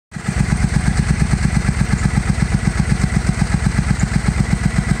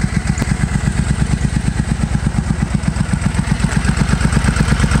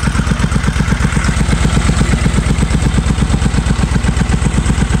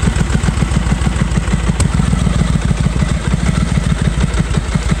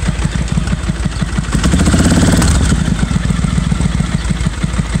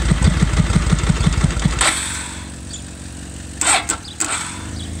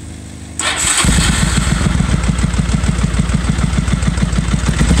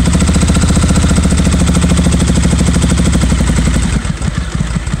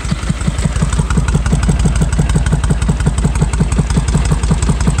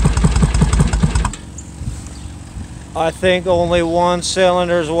I think only one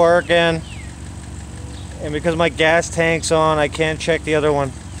cylinder's working, and because my gas tank's on, I can't check the other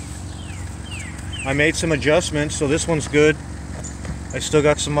one. I made some adjustments, so this one's good. I still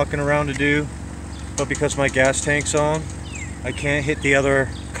got some mucking around to do, but because my gas tank's on, I can't hit the other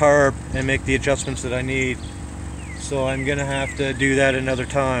carb and make the adjustments that I need. So I'm gonna have to do that another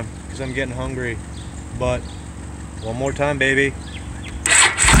time because I'm getting hungry. But one more time, baby.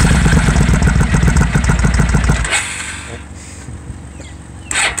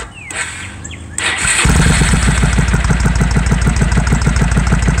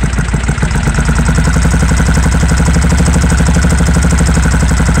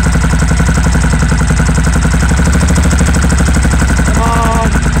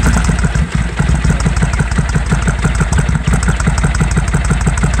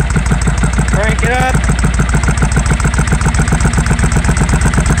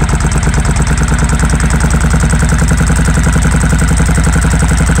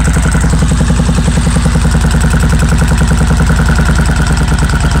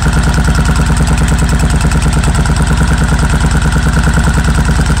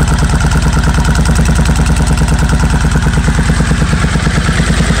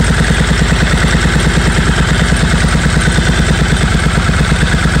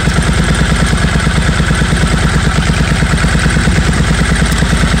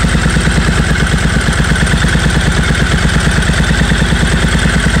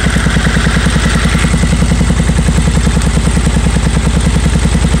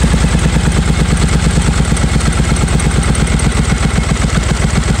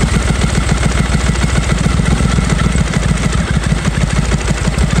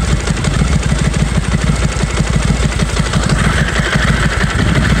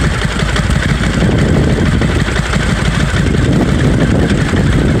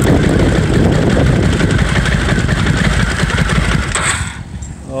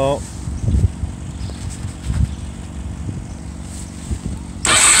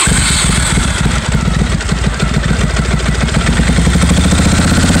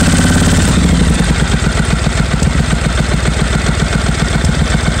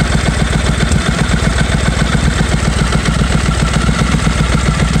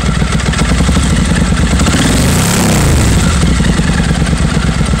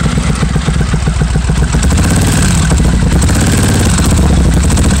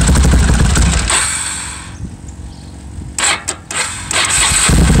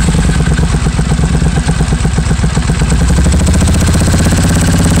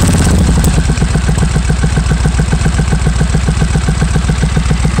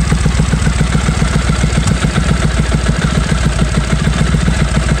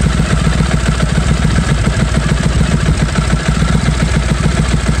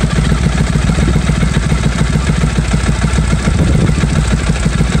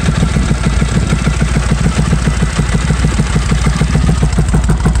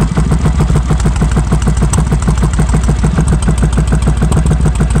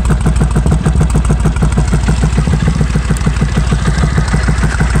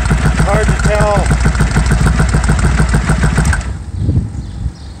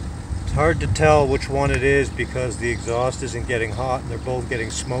 Hard to tell which one it is because the exhaust isn't getting hot and they're both getting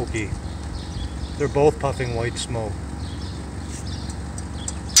smoky. They're both puffing white smoke.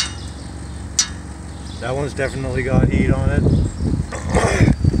 That one's definitely got heat on it.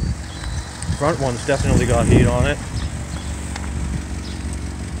 Front one's definitely got heat on it.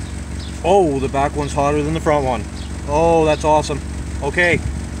 Oh, the back one's hotter than the front one. Oh, that's awesome. Okay.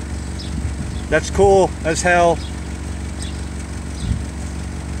 That's cool as hell.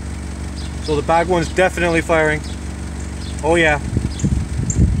 So the back one's definitely firing. Oh yeah.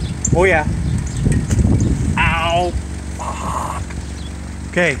 Oh yeah. Ow. Fuck.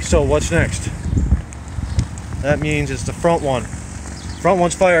 Okay, so what's next? That means it's the front one. Front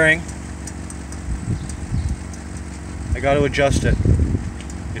one's firing. I got to adjust it.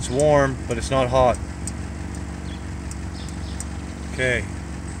 It's warm, but it's not hot. Okay.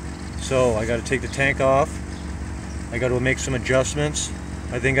 So I got to take the tank off. I got to make some adjustments.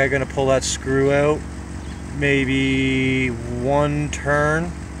 I think I'm going to pull that screw out maybe one turn,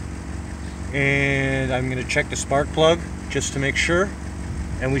 and I'm going to check the spark plug just to make sure,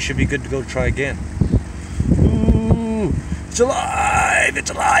 and we should be good to go try again. Ooh, it's alive!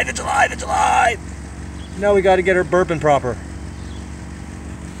 It's alive! It's alive! It's alive! Now we got to get her burping proper.